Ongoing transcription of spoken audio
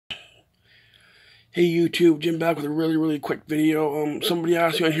Hey YouTube, Jim back with a really quick video. Somebody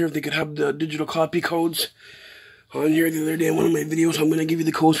asked me on here if they could have the digital copy codes on here the other day in one of my videos. So I'm going to give you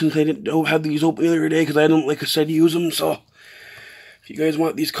the codes since I didn't have these open the other day because I don't, like I said, use them. So if you guys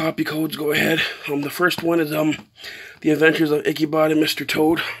want these copy codes, go ahead. The first one is The Adventures of Ichabod and Mr.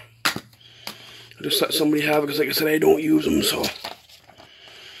 Toad. I just let somebody have it because, like I said, I don't use them. So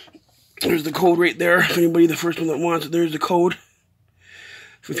there's the code right there. If anybody, the first one that wants it, there's the code.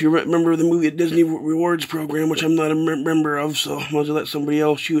 If you remember the movie Disney Rewards program, which I'm not a member of, so I might as well let somebody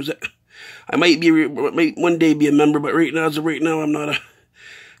else use it. I might one day be a member, but right now, as of right now, I'm not a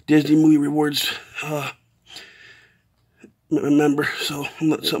Disney Movie Rewards member, so I'm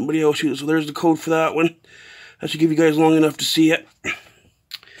letting somebody else use it. So there's the code for that one. That should give you guys long enough to see it.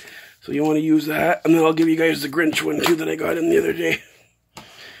 So you want to use that, and then I'll give you guys the Grinch one too that I got in the other day.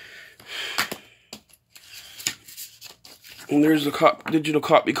 And there's the digital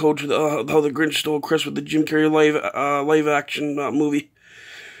copy code to How the Grinch Stole Christmas with the Jim Carrey live action movie.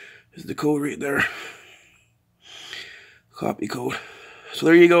 Is the code right there. Copy code. So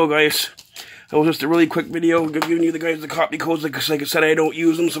there you go, guys. That was just a really quick video giving you the guys the copy codes. Like I said, I don't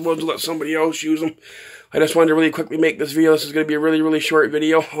use them, so I'll let somebody else use them. I just wanted to really quickly make this video. This is going to be a really short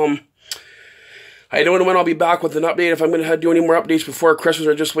video. I don't know when I'll be back with an update, if I'm going to do any more updates before Christmas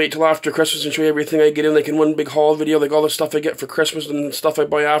or just wait till after Christmas and show you everything I get in, like in one big haul video, like all the stuff I get for Christmas and stuff I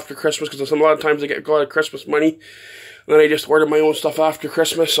buy after Christmas, because a lot of times I get a lot of Christmas money, and then I just order my own stuff after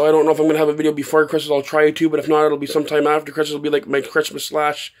Christmas, so I don't know if I'm going to have a video before Christmas. I'll try to, but if not, it'll be sometime after Christmas. It'll be like my Christmas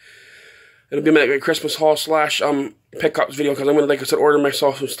it'll be my Christmas haul / pickups video, because I'm going to, like I said, order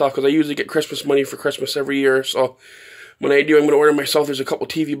myself some stuff, because I usually get Christmas money for Christmas every year, so when I do, I'm going to order myself. There's a couple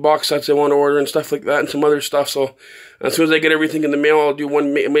TV box sets I want to order and stuff like that, and some other stuff. So as soon as I get everything in the mail, I'll do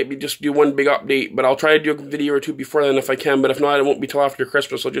maybe just do one big update. But I'll try to do a video or two before then if I can. But if not, it won't be till after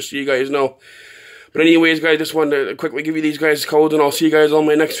Christmas. So just so you guys know. But anyways, guys, just wanted to quickly give you these guys codes, and I'll see you guys on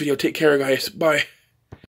my next video. Take care, guys. Bye.